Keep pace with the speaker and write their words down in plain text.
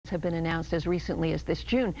have been announced as recently as this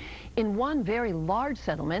June. In one very large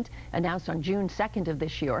settlement announced on June 2nd of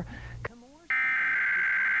this year,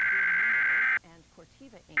 and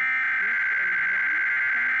Cortiva Inc. reached a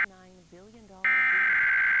 $1.9 billion agreement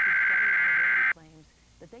to study liability claims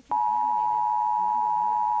that they contaminated a number of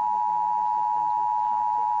U.S. public water systems with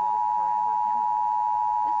toxic, quote, forever chemicals.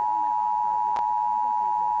 This settlement offer was to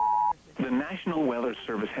compensate local water systems. The National Weather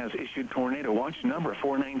Service has issued Tornado Watch number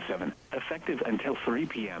 497, effective until 3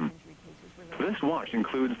 p.m. This watch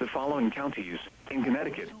includes the following counties in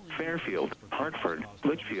Connecticut: Fairfield, Hartford,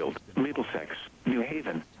 Litchfield, Middlesex, New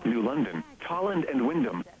Haven, New London, Tolland and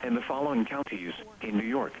Wyndham, and the following counties in New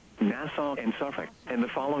York: Nassau and Suffolk, and the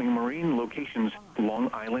following marine locations: Long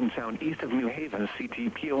Island Sound east of New Haven,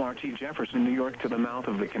 Port Jefferson, New York to the mouth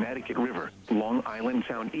of the Connecticut River, Long Island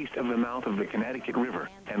Sound east of the mouth of the Connecticut River,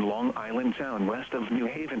 and Long Island Sound west of New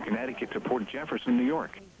Haven, Connecticut to Port Jefferson, New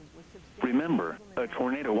York. Remember, a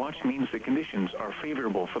tornado watch means the conditions are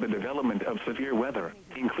favorable for the development of severe weather,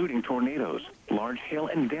 including tornadoes, large hail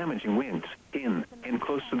and damaging winds, in and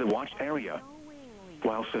close to the watched area.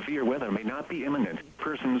 While severe weather may not be imminent,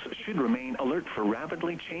 persons should remain alert for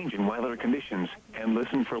rapidly changing weather conditions and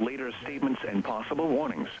listen for later statements and possible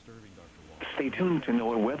warnings. Stay tuned to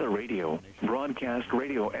NOAA Weather Radio, broadcast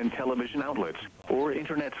radio and television outlets, or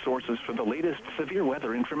internet sources for the latest severe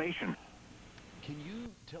weather information. Can you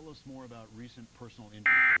tell us more about recent personal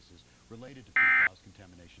injury cases related to PFAS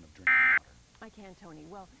contamination of drinking water? I can, Tony.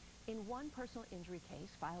 Well, in one personal injury case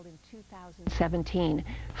filed in 2017,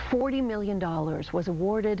 $40 million was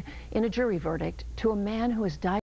awarded in a jury verdict to a man who has died